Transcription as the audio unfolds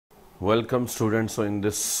Welcome students. So in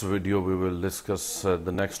this video we will discuss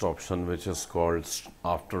the next option, which is called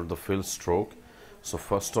after the fill stroke. So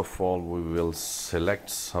first of all we will select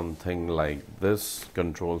something like this,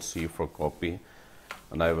 Control C for copy,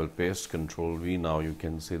 and I will paste Control V. Now you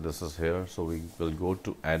can see this is here. So we will go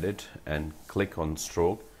to edit and click on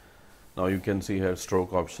stroke. Now you can see here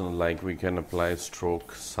stroke option, like we can apply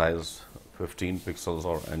stroke size 15 pixels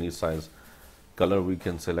or any size. Color we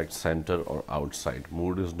can select center or outside.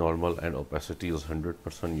 Mood is normal and opacity is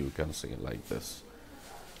 100%. You can see like this.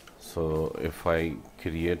 So if I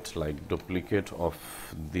create like duplicate of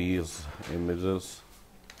these images,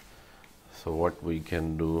 so what we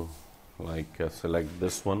can do, like select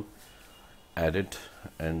this one, edit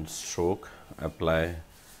and stroke, apply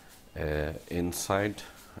inside,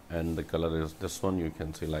 and the color is this one. You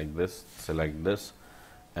can see like this. Select this,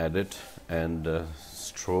 edit and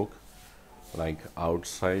stroke like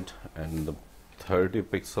outside and the 30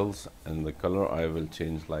 pixels, and the color I will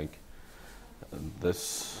change like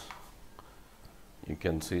this. You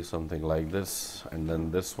can see something like this, and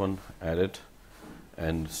then this one, edit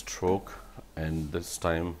and stroke, and this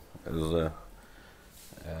time is a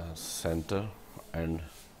center, and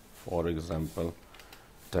for example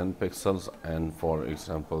 10 pixels, and for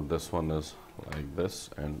example this one is like this,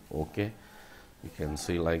 and okay. You can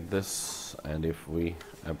see like this, and if we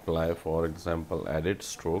apply, for example, edit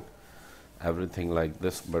stroke, everything like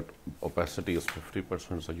this, but opacity is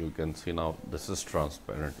 50%. So you can see now this is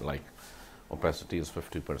transparent, like opacity is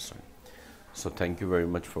 50%. So thank you very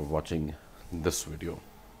much for watching this video.